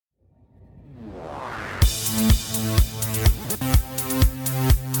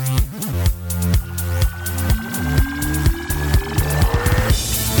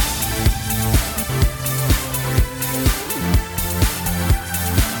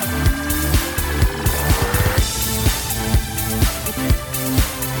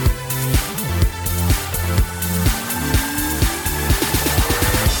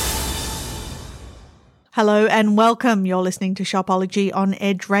Hello and welcome. You're listening to Shopology on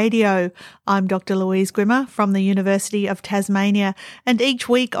Edge Radio. I'm Dr. Louise Grimmer from the University of Tasmania, and each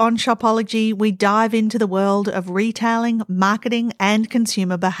week on Shopology we dive into the world of retailing, marketing and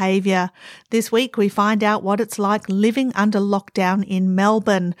consumer behaviour. This week we find out what it's like living under lockdown in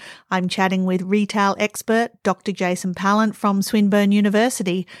Melbourne. I'm chatting with retail expert Dr. Jason Pallant from Swinburne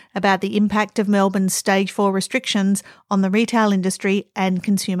University about the impact of Melbourne's Stage 4 restrictions on the retail industry and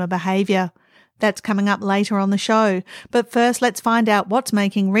consumer behaviour. That's coming up later on the show. But first, let's find out what's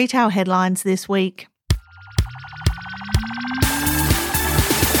making retail headlines this week.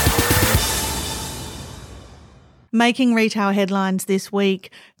 Making retail headlines this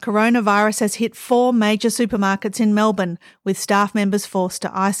week, coronavirus has hit 4 major supermarkets in Melbourne, with staff members forced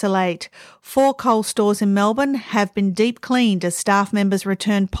to isolate. 4 Coles stores in Melbourne have been deep cleaned as staff members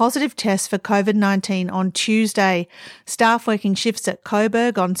returned positive tests for COVID-19 on Tuesday. Staff working shifts at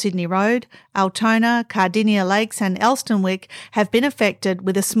Coburg on Sydney Road, Altona, Cardinia Lakes and Elstonwick have been affected,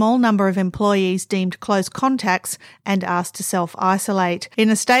 with a small number of employees deemed close contacts and asked to self-isolate. In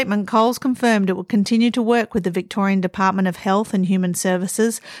a statement, Coles confirmed it will continue to work with the Victorian Department of Health and Human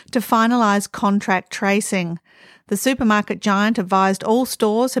Services to finalise contract tracing. The supermarket giant advised all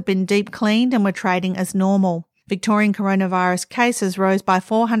stores have been deep cleaned and were trading as normal. Victorian coronavirus cases rose by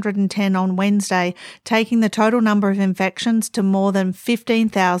 410 on Wednesday, taking the total number of infections to more than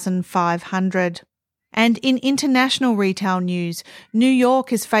 15,500. And in international retail news, New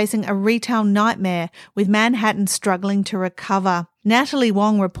York is facing a retail nightmare, with Manhattan struggling to recover. Natalie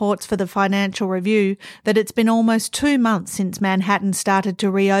Wong reports for the Financial Review that it's been almost 2 months since Manhattan started to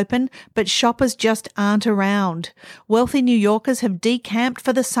reopen, but shoppers just aren't around. Wealthy New Yorkers have decamped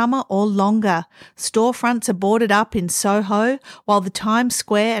for the summer or longer. Storefronts are boarded up in Soho, while the Times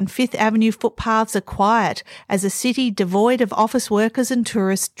Square and Fifth Avenue footpaths are quiet as a city devoid of office workers and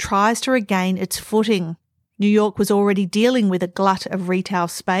tourists tries to regain its footing. New York was already dealing with a glut of retail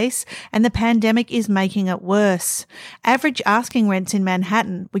space, and the pandemic is making it worse. Average asking rents in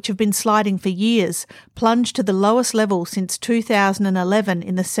Manhattan, which have been sliding for years, plunged to the lowest level since 2011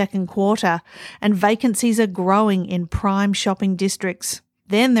 in the second quarter, and vacancies are growing in prime shopping districts.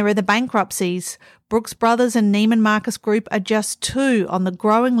 Then there are the bankruptcies. Brooks Brothers and Neiman Marcus Group are just 2 on the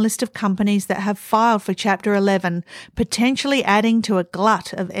growing list of companies that have filed for Chapter 11, potentially adding to a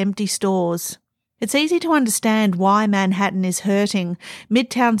glut of empty stores. It's easy to understand why Manhattan is hurting.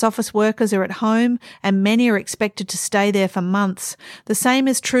 Midtown's office workers are at home and many are expected to stay there for months. The same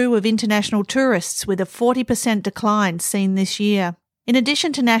is true of international tourists, with a 40% decline seen this year. In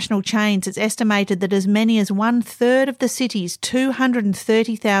addition to national chains, it's estimated that as many as 1/3 of the city's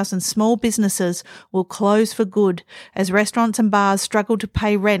 230,000 small businesses will close for good as restaurants and bars struggle to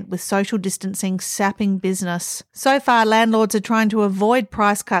pay rent, with social distancing sapping business. So far, landlords are trying to avoid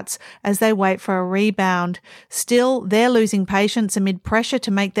price cuts as they wait for a rebound. Still, they're losing patience amid pressure to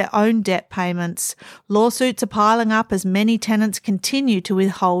make their own debt payments. Lawsuits are piling up as many tenants continue to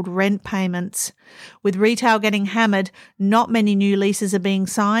withhold rent payments. With retail getting hammered, not many new leases are being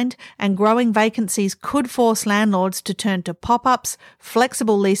signed, and growing vacancies could force landlords to turn to pop-ups,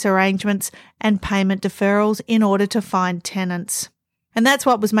 flexible lease arrangements and payment deferrals in order to find tenants. And that's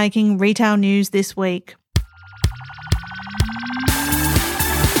what was making retail news this week.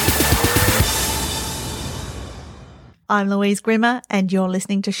 I'm Louise Grimmer and you're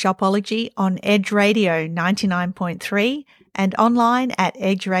listening to Shopology on Edge Radio 99.3 and online at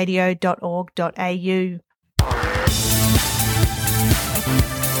edgeradio.org.au.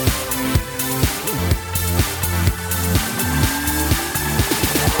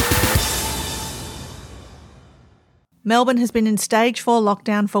 Melbourne has been in Stage 4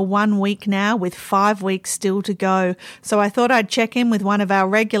 lockdown for 1 week now, with 5 weeks still to go. So I thought I'd check in with one of our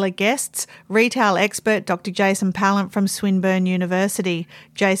regular guests, retail expert Dr. Jason Pallant from Swinburne University.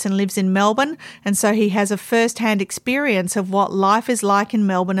 Jason lives in Melbourne, and so he has a first-hand experience of what life is like in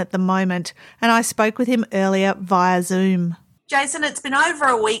Melbourne at the moment. And I spoke with him earlier via Zoom. Jason, it's been over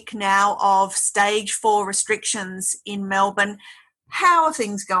a week now of Stage 4 restrictions in Melbourne. How are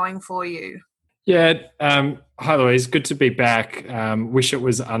things going for you? Yeah, hi Louise, good to be back. Wish it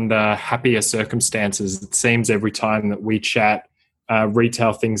was under happier circumstances. It seems every time that we chat,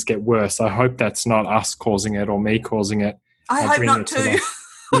 retail things get worse. I hope that's not us causing it or me causing it. I hope not too.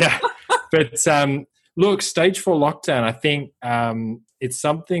 Yeah, but look, Stage 4 lockdown, I think it's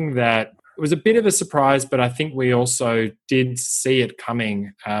something that it was a bit of a surprise, but I think we also did see it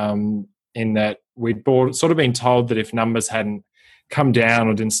coming in that we'd sort of been told that if numbers hadn't come down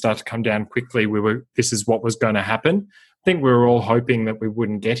or didn't start to come down quickly, this is what was going to happen. I think we were all hoping that we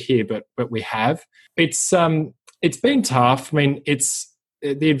wouldn't get here, but we have. It's been tough. I mean, it's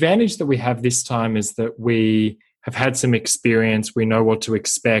the advantage that we have this time is that we have had some experience. We know what to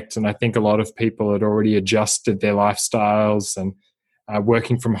expect. And I think a lot of people had already adjusted their lifestyles and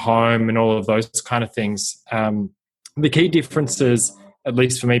working from home and all of those kind of things. The key differences, at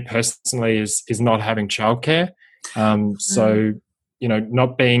least for me personally, is not having childcare. So,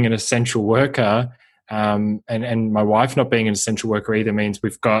 not being an essential worker and my wife not being an essential worker either means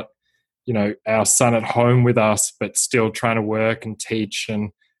we've got, our son at home with us, but still trying to work and teach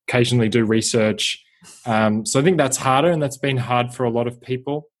and occasionally do research. So I think that's harder, and that's been hard for a lot of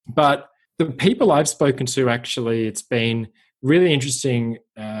people. But the people I've spoken to, actually, it's been really interesting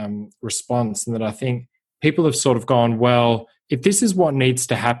response, and that I think people have sort of gone, well, if this is what needs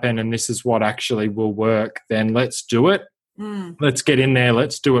to happen and this is what actually will work, then let's do it. Let's get in there.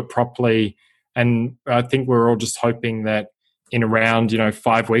 Let's do it properly. And I think we're all just hoping that in around,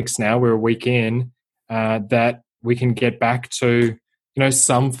 5 weeks now, we're a week in, that we can get back to,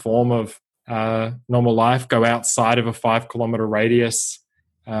 some form of normal life, go outside of a 5-kilometer radius,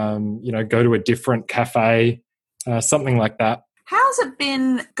 go to a different cafe, something like that. How's it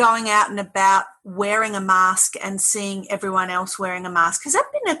been going out and about wearing a mask and seeing everyone else wearing a mask? Has that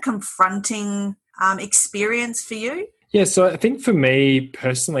been a confronting experience for you? Yeah, so I think for me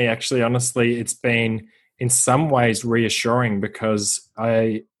personally, actually, honestly, it's been in some ways reassuring because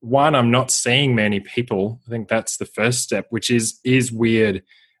I'm not seeing many people. I think that's the first step, which is weird.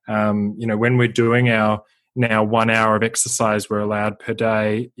 When we're doing our now 1 hour of exercise we're allowed per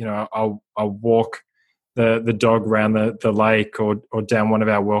day, I'll walk the dog around the lake or down one of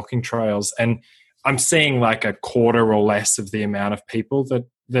our walking trails, and I'm seeing like a quarter or less of the amount of people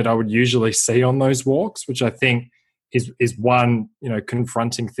that I would usually see on those walks, which I think is one,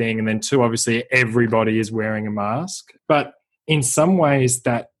 confronting thing. And then two, obviously everybody is wearing a mask. But in some ways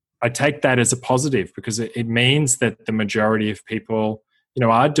that I take that as a positive because it means that the majority of people,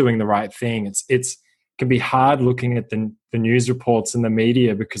 are doing the right thing. It can be hard looking at the news reports and the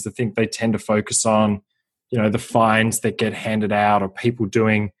media because I think they tend to focus on, the fines that get handed out or people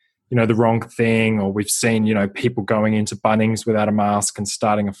doing, the wrong thing, or we've seen, people going into Bunnings without a mask and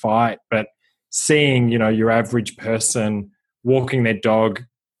starting a fight. But seeing, your average person walking their dog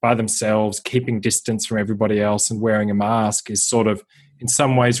by themselves, keeping distance from everybody else and wearing a mask is sort of in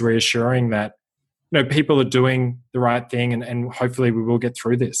some ways reassuring that, people are doing the right thing and hopefully we will get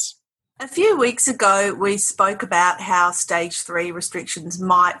through this. A few weeks ago, we spoke about how stage 3 restrictions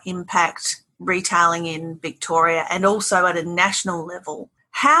might impact retailing in Victoria and also at a national level.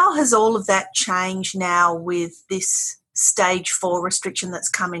 How has all of that changed now with this stage 4 restriction that's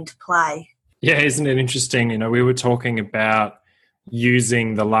come into play? Yeah, isn't it interesting? We were talking about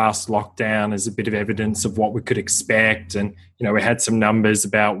using the last lockdown as a bit of evidence of what we could expect. And, we had some numbers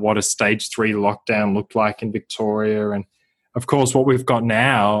about what a stage 3 lockdown looked like in Victoria. And of course, what we've got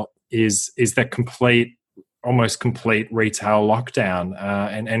now is that almost complete retail lockdown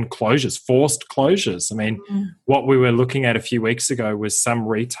and closures, forced closures. I mean, what we were looking at a few weeks ago was some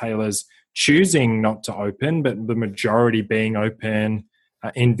retailers choosing not to open, but the majority being open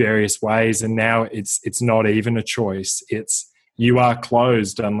in various ways. And now it's not even a choice. It's you are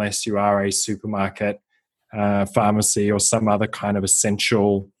closed unless you are a supermarket, pharmacy, or some other kind of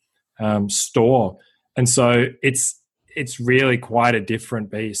essential store. And so it's really quite a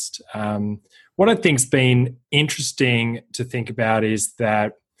different beast. What I think's been interesting to think about is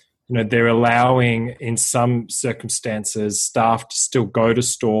that, they're allowing in some circumstances staff to still go to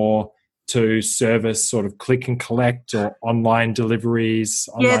store to service sort of click and collect or online deliveries.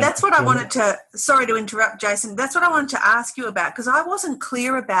 Yeah, that's what I wanted to, sorry to interrupt, Jason, that's what I wanted to ask you about because I wasn't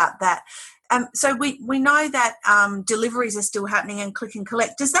clear about that. So we know that deliveries are still happening and click and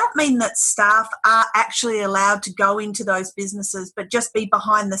collect. Does that mean that staff are actually allowed to go into those businesses but just be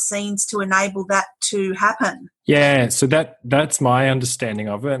behind the scenes to enable that to happen? Yeah, so that's my understanding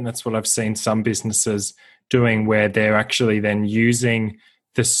of it, and that's what I've seen some businesses doing where they're actually then using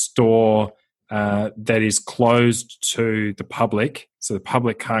the store that is closed to the public, so the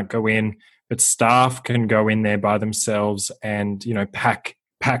public can't go in, but staff can go in there by themselves and pack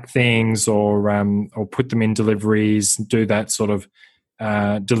things or put them in deliveries, do that sort of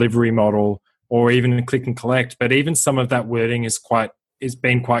delivery model, or even click and collect. But even some of that wording is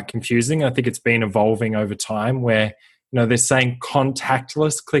been quite confusing. I think it's been evolving over time where they're saying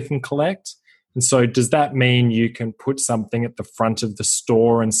contactless click and collect. And so does that mean you can put something at the front of the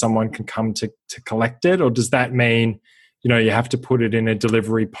store and someone can come to collect it? Or does that mean, you have to put it in a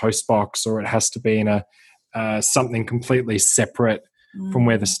delivery post box, or it has to be in a something completely separate from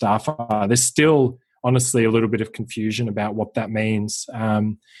where the staff are? There's still honestly a little bit of confusion about what that means.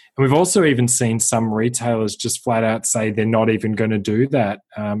 And we've also even seen some retailers just flat out say they're not even going to do that.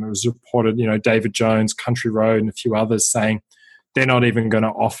 It was reported, David Jones, Country Road, and a few others saying they're not even going to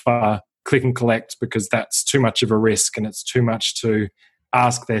offer click and collect because that's too much of a risk and it's too much to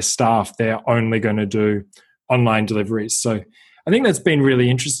ask their staff. They're only going to do online deliveries. So I think that's been really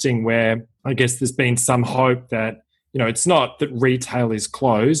interesting, where I guess there's been some hope that, it's not that retail is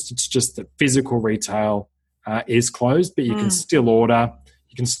closed, it's just that physical retail is closed, but you can still order,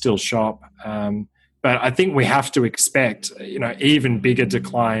 you can still shop. But I think we have to expect, even bigger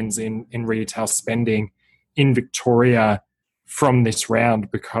declines in retail spending in Victoria from this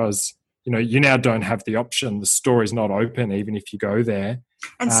round, because, you now don't have the option. The store is not open, even if you go there.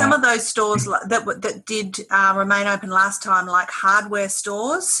 And some of those stores that did remain open last time, like hardware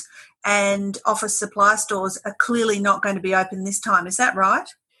stores and office supply stores, are clearly not going to be open this time. Is that right?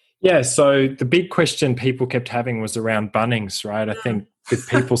 Yeah, so the big question people kept having was around Bunnings, right? I think with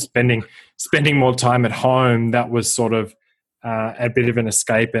people spending more time at home, that was sort of a bit of an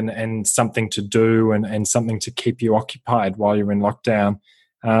escape and something to do and something to keep you occupied while you're in lockdown.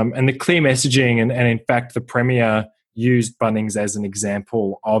 And the clear messaging, and in fact, the Premier used Bunnings as an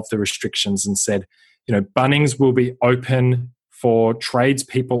example of the restrictions and said, Bunnings will be open for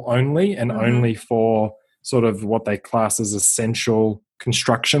tradespeople only, and only for sort of what they class as essential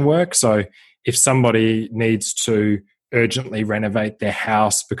construction work. So if somebody needs to urgently renovate their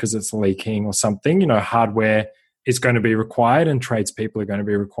house because it's leaking or something, hardware is going to be required and tradespeople are going to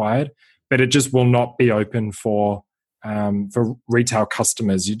be required, but it just will not be open for retail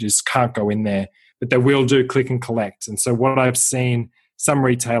customers. You just can't go in there, but they will do click and collect. And so what I've seen some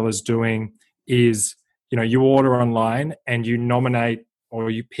retailers doing is, you order online and you nominate or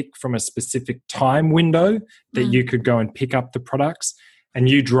you pick from a specific time window that you could go and pick up the products, and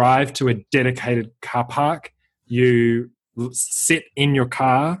you drive to a dedicated car park. You sit in your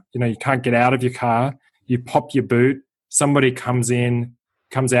car, you can't get out of your car. You pop your boot. Somebody comes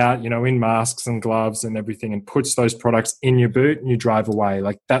out, in masks and gloves and everything, and puts those products in your boot, and you drive away.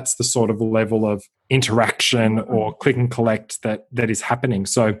 Like, that's the sort of level of interaction or click and collect that is happening.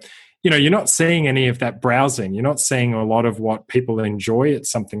 So, you're not seeing any of that browsing. You're not seeing a lot of what people enjoy at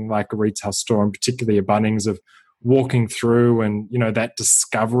something like a retail store, and particularly a Bunnings, of walking through and, that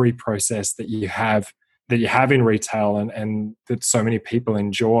discovery process that you have in retail and that so many people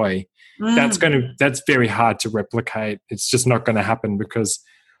enjoy. That's very hard to replicate. It's just not going to happen because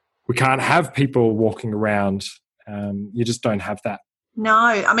we can't have people walking around. You just don't have that. No,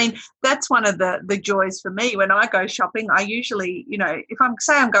 I mean, that's one of the joys for me when I go shopping. I usually, if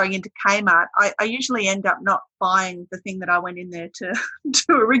I'm going into Kmart, I usually end up not buying the thing that I went in there to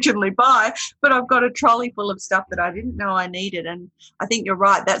originally buy, but I've got a trolley full of stuff that I didn't know I needed. And I think you're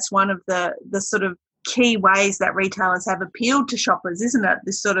right. That's one of the sort of key ways that retailers have appealed to shoppers, isn't it?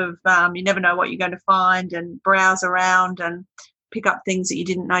 This sort of you never know what you're going to find, and browse around and pick up things that you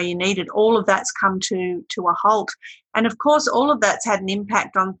didn't know you needed. All of that's come to a halt. And of course, all of that's had an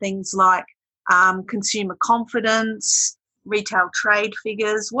impact on things like consumer confidence, retail trade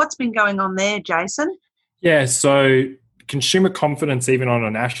figures. What's been going on there, Jason? Yeah, so consumer confidence, even on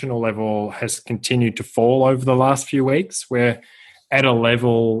a national level, has continued to fall over the last few weeks. We're at a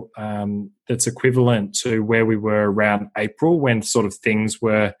level that's equivalent to where we were around April, when sort of things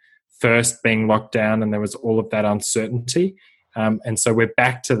were first being locked down and there was all of that uncertainty. And so we're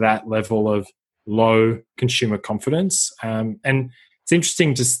back to that level of low consumer confidence. And it's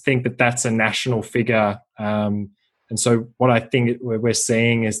interesting to think that that's a national figure. And so what I think we're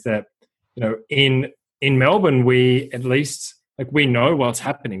seeing is that, in Melbourne, we at least, we know what's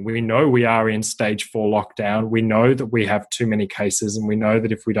happening. We know we are in stage 4 lockdown. We know that we have too many cases, and we know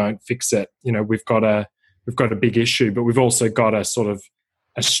that if we don't fix it, we've got a big issue. But we've also got a sort of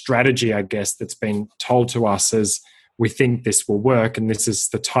a strategy, I guess, that's been told to us as, we think this will work and this is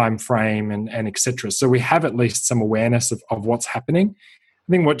the time frame and et cetera. So we have at least some awareness of what's happening.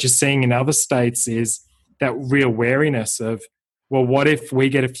 I think what you're seeing in other states is that real wariness of, well, what if we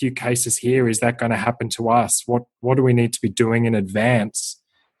get a few cases here? Is that going to happen to us? What do we need to be doing in advance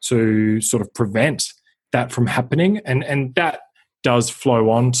to sort of prevent that from happening? And that does flow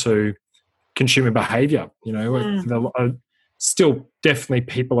on to consumer behavior. Still, definitely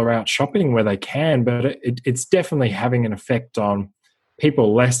people are out shopping where they can, but it's definitely having an effect on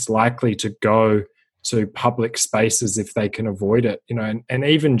people less likely to go to public spaces if they can avoid it. And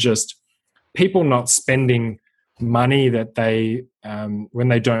even just people not spending money that they when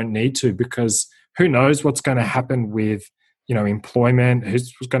they don't need to, because who knows what's going to happen with employment,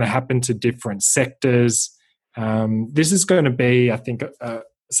 what's going to happen to different sectors. This is going to be, I think,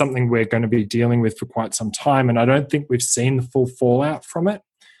 something we're going to be dealing with for quite some time, and I don't think we've seen the full fallout from it.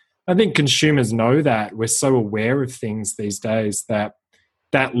 I think consumers know that. We're so aware of things these days that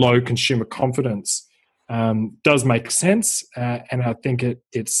low consumer confidence does make sense, and I think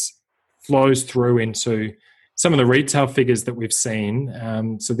it flows through into some of the retail figures that we've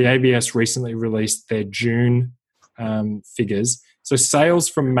seen. So the ABS recently released their June figures. So sales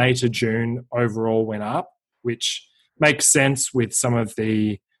from May to June overall went up, which makes sense with some of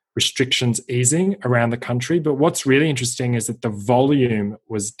the restrictions easing around the country. But what's really interesting is that the volume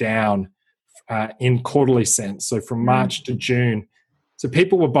was down in quarterly sense. So from March to June. So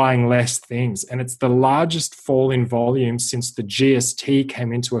people were buying less things. And it's the largest fall in volume since the GST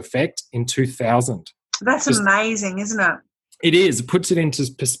came into effect in 2000. That's amazing, isn't it? It is. It puts it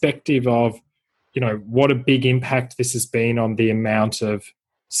into perspective of, what a big impact this has been on the amount of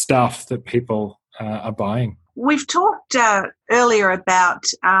stuff that people are buying. We've talked earlier about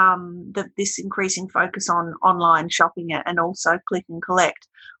this increasing focus on online shopping and also click and collect.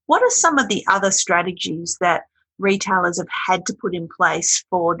 What are some of the other strategies that retailers have had to put in place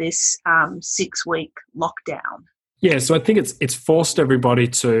for this 6-week lockdown? Yeah, so I think it's forced everybody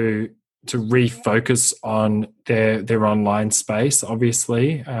to refocus on their online space,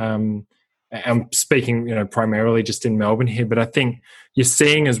 obviously. I'm speaking, primarily just in Melbourne here, but I think you're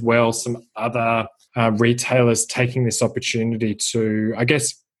seeing as well some other retailers taking this opportunity to, I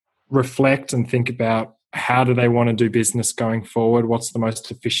guess, reflect and think about how do they want to do business going forward? What's the most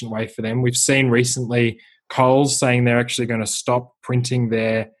efficient way for them? We've seen recently Coles saying they're actually going to stop printing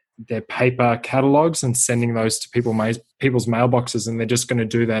their paper catalogues and sending those to people's mailboxes, and they're just going to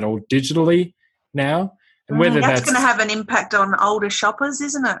do that all digitally now. And whether that's going to have an impact on older shoppers,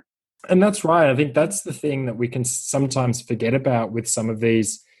 isn't it? And that's right. I think that's the thing that we can sometimes forget about with some of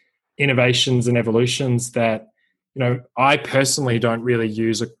these innovations and evolutions that, I personally don't really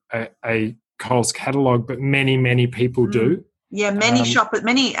use a Coles catalogue, but many, many people do. Yeah, many shoppers,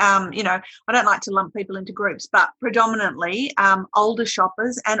 I don't like to lump people into groups, but predominantly older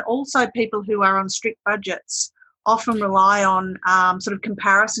shoppers and also people who are on strict budgets often rely on sort of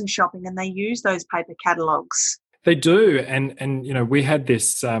comparison shopping, and they use those paper catalogues. They do. And we had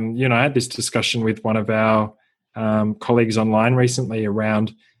this, I had this discussion with one of our colleagues online recently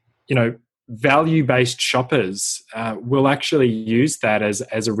around, value-based shoppers will actually use that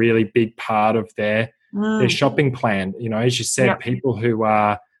as a really big part of their shopping plan. As you said, people who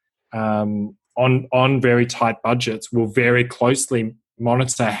are on very tight budgets will very closely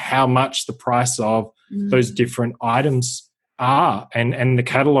monitor how much the price of those different items are. And the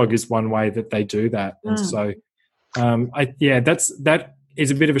catalogue is one way that they do that. And so, that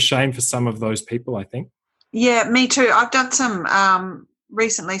is a bit of a shame for some of those people, I think. Yeah, me too. I've done some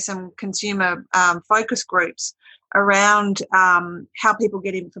recently some consumer focus groups around how people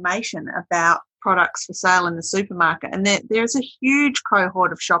get information about products for sale in the supermarket, and there's a huge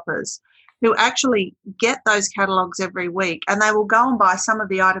cohort of shoppers who actually get those catalogues every week, and they will go and buy some of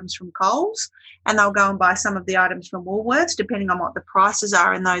the items from Coles, and they'll go and buy some of the items from Woolworths, depending on what the prices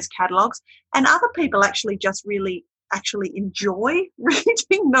are in those catalogues. And other people actually just really enjoy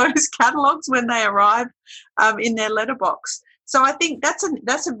reading those catalogues when they arrive in their letterbox. So I think that's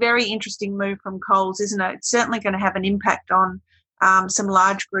a very interesting move from Coles, isn't it? It's certainly going to have an impact on some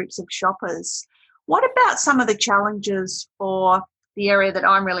large groups of shoppers. What about some of the challenges for the area that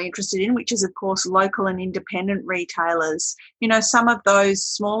I'm really interested in, which is, of course, local and independent retailers? Some of those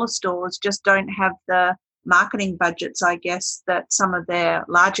smaller stores just don't have the marketing budgets, I guess, that some of their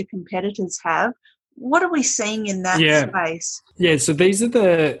larger competitors have. What are we seeing in that space? Yeah, so these are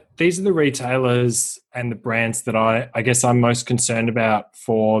the retailers and the brands that I guess I'm most concerned about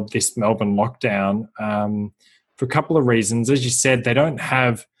for this Melbourne lockdown, for a couple of reasons. As you said, they don't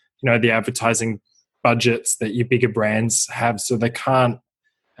have the advertising budgets that your bigger brands have, so they can't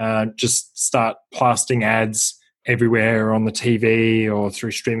just start plastering ads everywhere on the TV or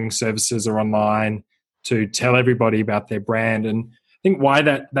through streaming services or online to tell everybody about their brand. And I think why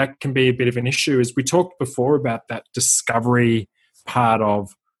that can be a bit of an issue is we talked before about that discovery part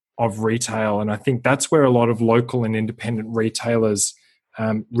of retail, and I think that's where a lot of local and independent retailers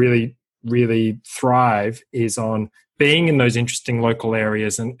really, really thrive, is on being in those interesting local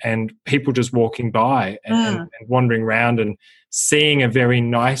areas and people just walking by and wandering around and seeing a very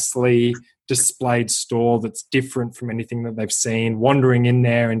nicely displayed store that's different from anything that they've seen, wandering in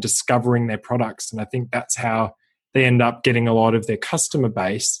there and discovering their products. And I think that's how they end up getting a lot of their customer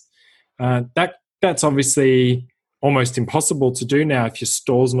base. That's obviously almost impossible to do now if your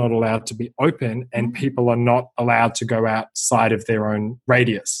store's not allowed to be open and people are not allowed to go outside of their own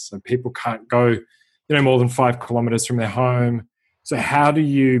radius. So people can't go more than 5 kilometres from their home. So how do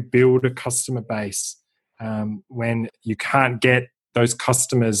you build a customer base when you can't get those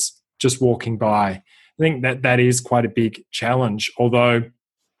customers just walking by? I think that is quite a big challenge. Although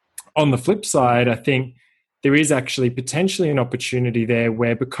on the flip side, I think there is actually potentially an opportunity there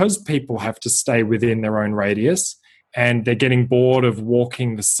where, because people have to stay within their own radius and they're getting bored of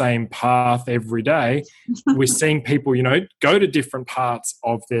walking the same path every day, we're seeing people, go to different parts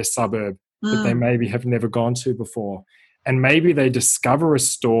of their suburb that they maybe have never gone to before. And maybe they discover a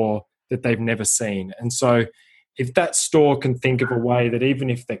store that they've never seen. And so if that store can think of a way that even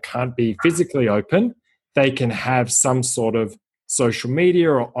if they can't be physically open, they can have some sort of social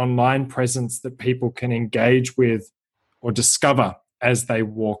media or online presence that people can engage with or discover as they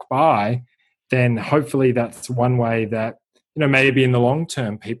walk by, then hopefully that's one way that, maybe in the long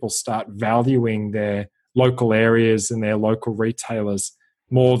term, people start valuing their local areas and their local retailers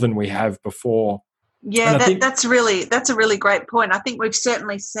more than we have before. Yeah, that's a really great point. I think we've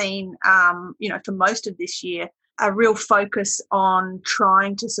certainly seen, for most of this year, a real focus on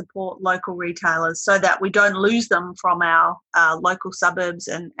trying to support local retailers so that we don't lose them from our local suburbs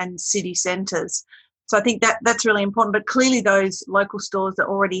and city centres. So I think that's really important. But clearly those local stores that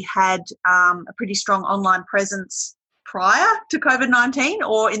already had a pretty strong online presence prior to COVID-19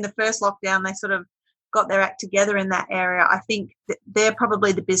 or in the first lockdown, they sort of got their act together in that area. I think they're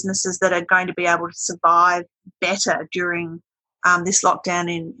probably the businesses that are going to be able to survive better during this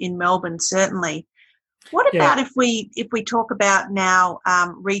lockdown in Melbourne, certainly. What about if we talk about now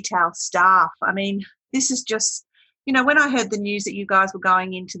retail staff? I mean, this is just, when I heard the news that you guys were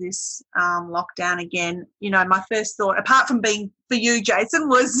going into this lockdown again, my first thought, apart from being for you, Jason,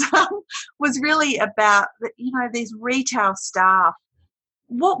 was really about, these retail staff.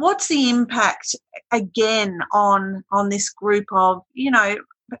 What's the impact again on this group of,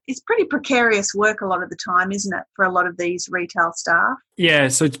 it's pretty precarious work a lot of the time, isn't it, for a lot of these retail staff? Yeah,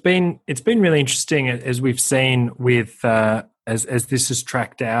 so it's been really interesting as we've seen with as this is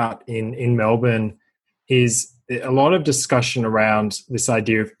tracked out in Melbourne, is a lot of discussion around this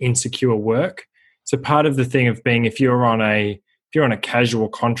idea of insecure work. So part of the thing of being, if you're on a casual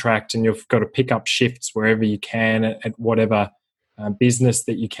contract and you've got to pick up shifts wherever you can at whatever business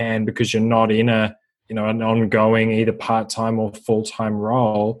that you can, because you're not in an ongoing either part-time or full-time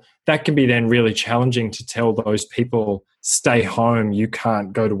role, that can be then really challenging to tell those people, stay home, you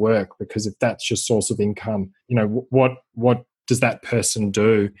can't go to work, because if that's your source of income, what does that person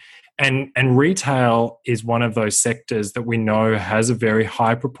do? And retail is one of those sectors that we know has a very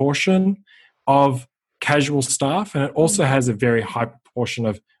high proportion of casual staff, and it also has a very high proportion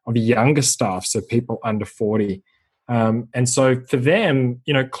of younger staff, so people under 40. And so for them,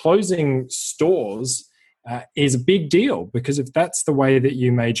 closing stores is a big deal, because if that's the way that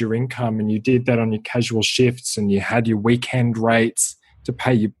you made your income and you did that on your casual shifts and you had your weekend rates to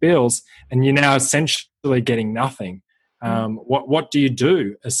pay your bills, and you're now essentially getting nothing, what do you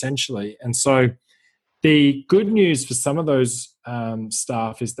do essentially? And so the good news for some of those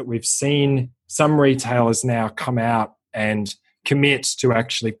staff is that we've seen some retailers now come out and commit to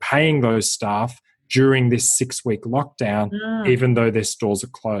actually paying those staff during this 6-week lockdown, even though their stores are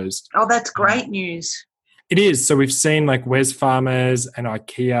closed. Oh, that's great news. It is. So we've seen like Wesfarmers and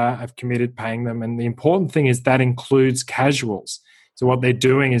IKEA have committed paying them. And the important thing is that includes casuals. So what they're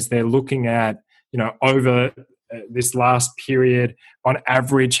doing is they're looking at, over this last period, on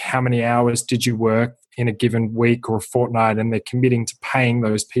average, how many hours did you work in a given week or a fortnight? And they're committing to paying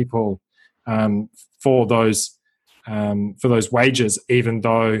those people for those wages, even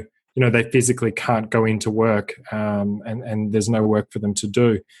though they physically can't go into work and there's no work for them to do.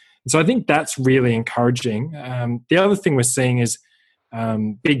 And so I think that's really encouraging. The other thing we're seeing is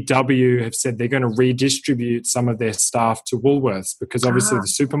Big W have said they're going to redistribute some of their staff to Woolworths, because obviously the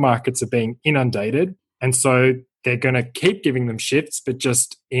supermarkets are being inundated. And so they're going to keep giving them shifts, but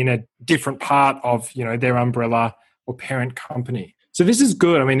just in a different part of their umbrella or parent company. So this is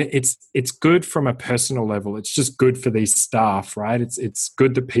good. I mean, it's good from a personal level. It's just good for these staff, right? It's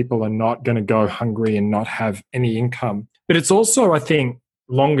good that people are not going to go hungry and not have any income. But it's also, I think,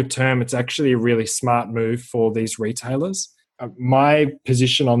 longer term, it's actually a really smart move for these retailers. My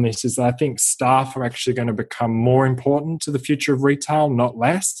position on this is that I think staff are actually going to become more important to the future of retail, not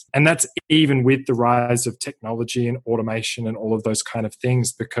less. And that's even with the rise of technology and automation and all of those kind of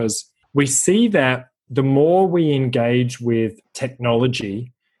things, because we see that the more we engage with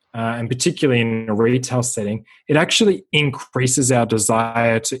technology, and particularly in a retail setting, it actually increases our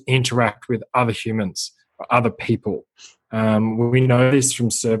desire to interact with other humans or other people. We know this from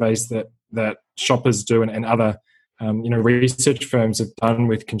surveys that shoppers do and other research firms have done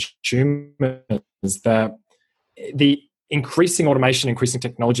with consumers, that the increasing automation, increasing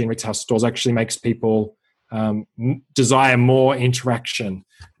technology in retail stores actually makes people desire more interaction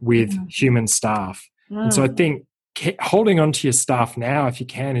with human staff. And so I think holding on to your staff now, if you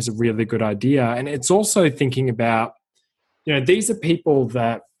can, is a really good idea. And it's also thinking about, these are people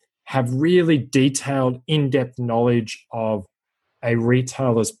that have really detailed, in-depth knowledge of a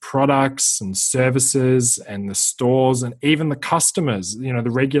retailer's products and services and the stores and even the customers, the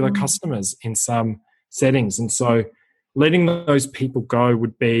regular customers in some settings. And so letting those people go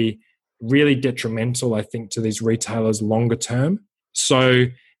would be really detrimental, I think, to these retailers longer term. So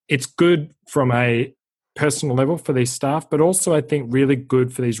it's good from a personal level for these staff, but also I think really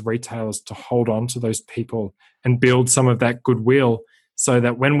good for these retailers to hold on to those people and build some of that goodwill so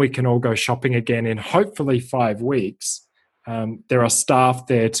that when we can all go shopping again in hopefully 5 weeks, there are staff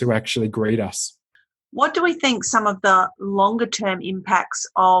there to actually greet us. What do we think some of the longer term impacts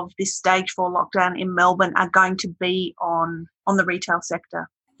of this stage 4 lockdown in Melbourne are going to be on the retail sector?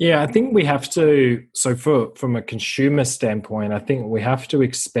 Yeah, I think we have to, from a consumer standpoint, I think we have to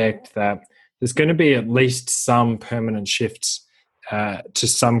expect that there's going to be at least some permanent shifts to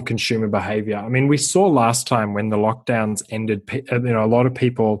some consumer behaviour. I mean, we saw last time when the lockdowns ended, a lot of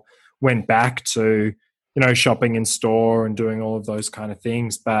people went back to, shopping in store and doing all of those kind of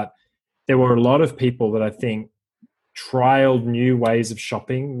things. But there were a lot of people that I think trialed new ways of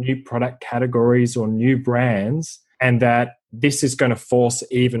shopping, new product categories or new brands, and that this is going to force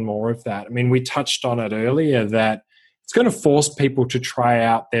even more of that. I mean, we touched on it earlier that it's going to force people to try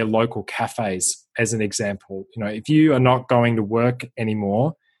out their local cafes, as an example. If you are not going to work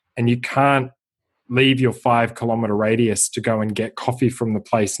anymore and you can't leave your 5-kilometre radius to go and get coffee from the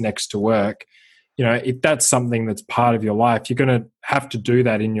place next to work, if that's something that's part of your life, you're going to have to do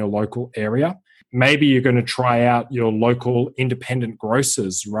that in your local area. Maybe you're going to try out your local independent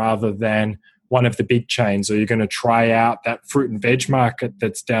grocers rather than one of the big chains, or you're going to try out that fruit and veg market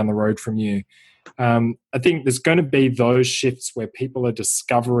that's down the road from you. I think there's going to be those shifts where people are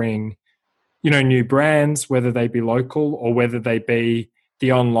discovering, new brands, whether they be local or whether they be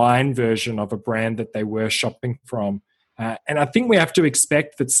the online version of a brand that they were shopping from. And I think we have to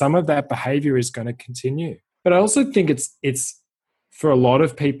expect that some of that behavior is going to continue. But I also think it's for a lot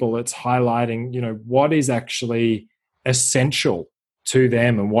of people, it's highlighting, what is actually essential to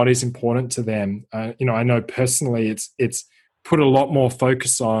them and what is important to them. I know personally it's put a lot more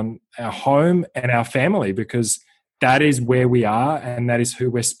focus on our home and our family because that is where we are and that is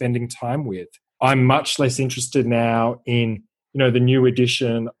who we're spending time with. I'm much less interested now in, the new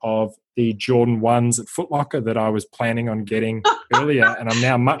edition of the Jordan 1s at Foot Locker that I was planning on getting earlier. And I'm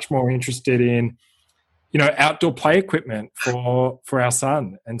now much more interested in, outdoor play equipment for our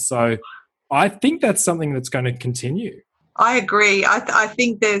son. And so I think that's something that's going to continue. I agree. I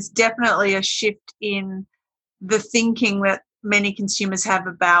think there's definitely a shift in the thinking that many consumers have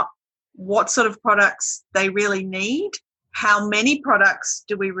about what sort of products they really need, how many products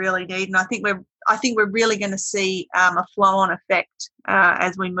do we really need, and I think we're really going to see a flow-on effect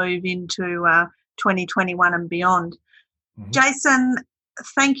as we move into 2021 and beyond. Mm-hmm. Jason,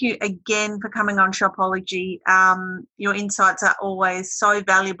 thank you again for coming on Shopology. Your insights are always so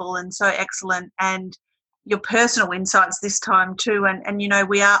valuable and so excellent, and your personal insights this time too. And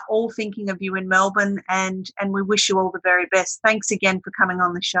we are all thinking of you in Melbourne, and we wish you all the very best. Thanks again for coming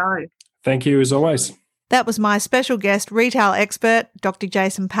on the show. Thank you as always. That was my special guest, retail expert, Dr.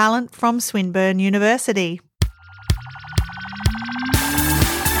 Jason Pallant from Swinburne University.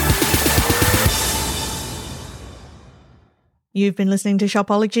 You've been listening to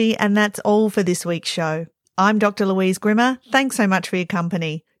Shopology, and that's all for this week's show. I'm Dr. Louise Grimmer. Thanks so much for your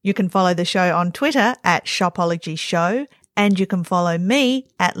company. You can follow the show on Twitter at Shopology Show, and you can follow me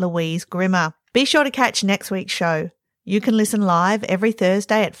at Louise Grimmer. Be sure to catch next week's show. You can listen live every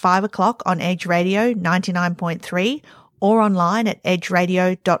Thursday at 5 o'clock on Edge Radio 99.3 or online at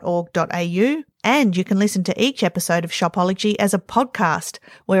edgeradio.org.au. And you can listen to each episode of Shopology as a podcast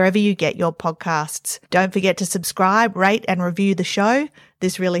wherever you get your podcasts. Don't forget to subscribe, rate and review the show.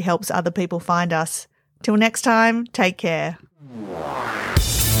 This really helps other people find us. Till next time, take care.